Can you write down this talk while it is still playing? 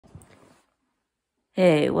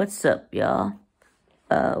Hey, what's up, y'all?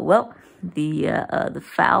 Well, the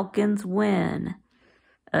Falcons win.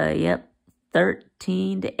 Yep,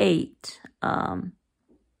 13-8.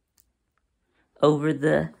 Over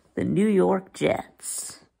the New York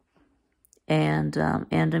Jets. Yeah,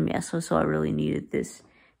 so I really needed this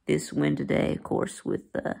win today, of course,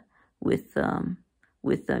 with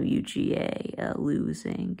UGA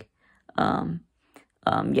losing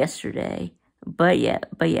yesterday. But yeah,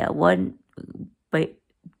 one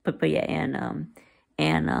but yeah, and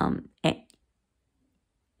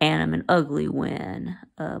an ugly win,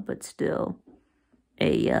 but still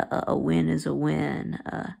a win is a win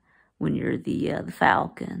when you're the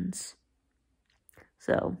Falcons.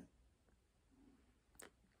 So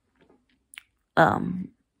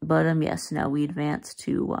yes, now we advance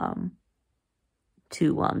to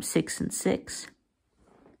 6-6,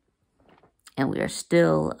 and we are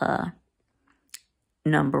still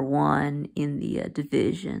number one in the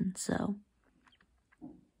division. So,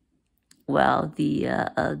 while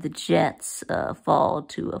the Jets fall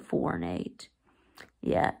to a 4-8.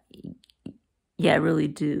 Yeah, I really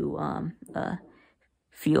do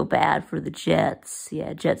feel bad for the Jets.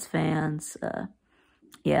 Yeah, Jets fans.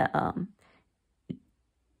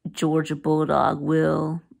 Georgia Bulldog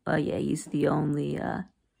Will. He's the only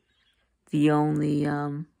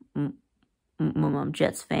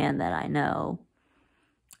Jets fan that I know.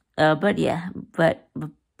 But yeah,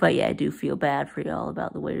 I do feel bad for y'all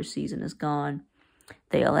about the way your season has gone.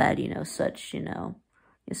 They all had, such,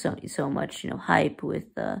 so much, hype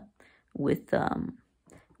with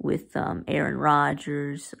Aaron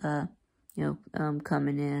Rodgers,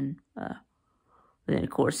 coming in. Then of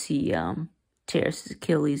course he tears his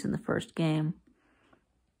Achilles in the first game,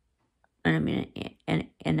 and I mean,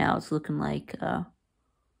 and now it's looking like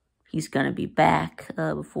he's gonna be back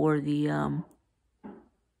before the end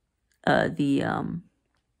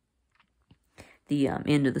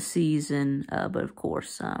of the season. But of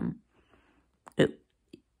course,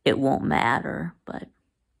 it won't matter. But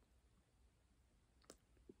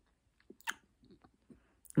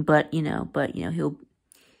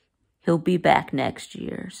he'll be back next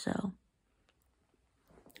year. So,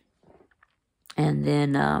 and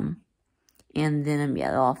then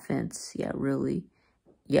the offense, really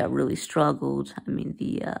struggled. I mean,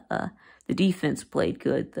 the defense played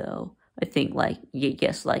good though. I think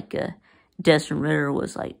Desmond Ritter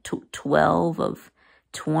was like 12 of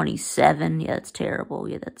 27. Yeah, that's terrible.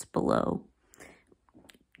 Yeah, that's below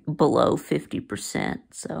 50%.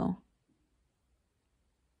 So,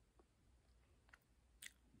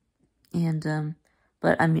 and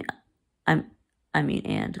but and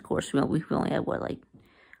of course we only had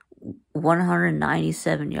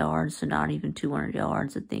 197 yards, so not even 200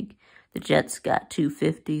 yards. I think the Jets got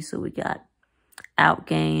 250, so we got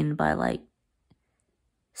outgained by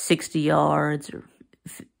 60 yards, or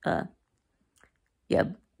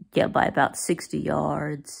by about 60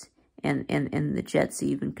 yards, and the Jets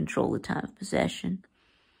even control the time of possession.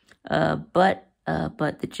 But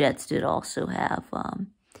the Jets did also have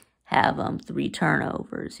 3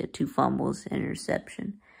 turnovers, 2 fumbles, and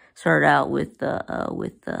interception. Started out with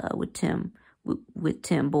Tim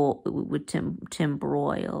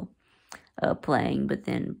Broyle playing, but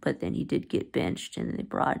then he did get benched, and they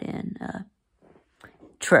brought in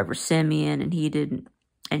Trevor Siemian, and he didn't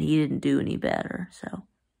do any better. So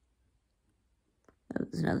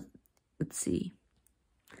that was another. Let's see.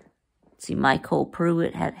 Michael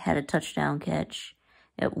Pruitt had a touchdown catch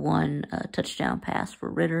at 1 touchdown pass for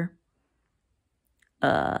Ritter.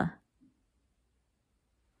 And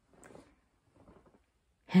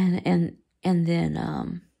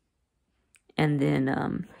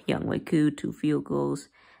then Younghoe Koo, 2 field goals,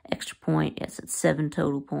 extra point. Yes, it's 7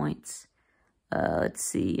 total points. Let's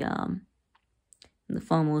see. In the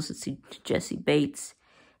fumbles, let's see. Jesse Bates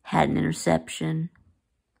had an interception,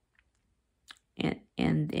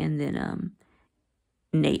 and then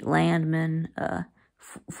Nate Landman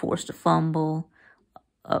forced a fumble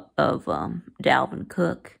of Dalvin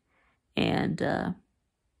Cook, and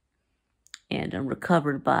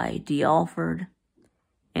recovered by D. Alford,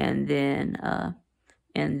 and then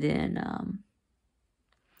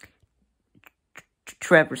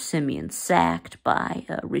Trevor Siemian sacked by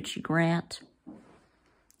Richie Grant.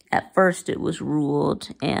 At first, it was ruled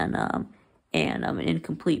an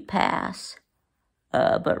incomplete pass,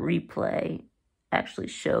 but replay actually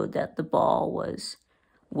showed that the ball was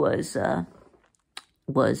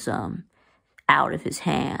out of his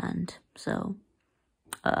hand. So,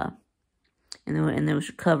 and then it was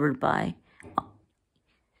recovered by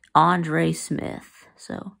Andre Smith.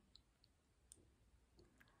 So,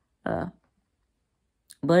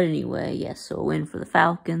 But anyway, yes, so a win for the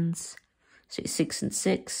Falcons. Say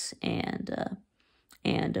 6-6,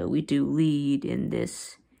 and we do lead in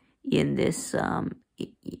this in this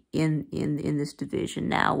division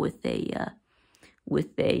now with a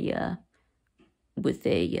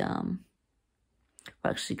we're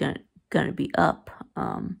actually gonna be up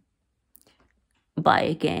by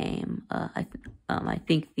a game. I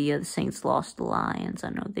think the Saints lost the Lions. I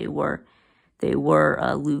know they were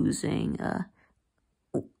losing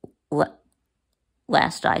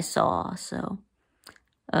last I saw. So,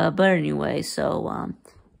 but anyway, so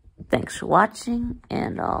thanks for watching,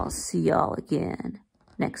 and I'll see y'all again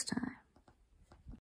next time.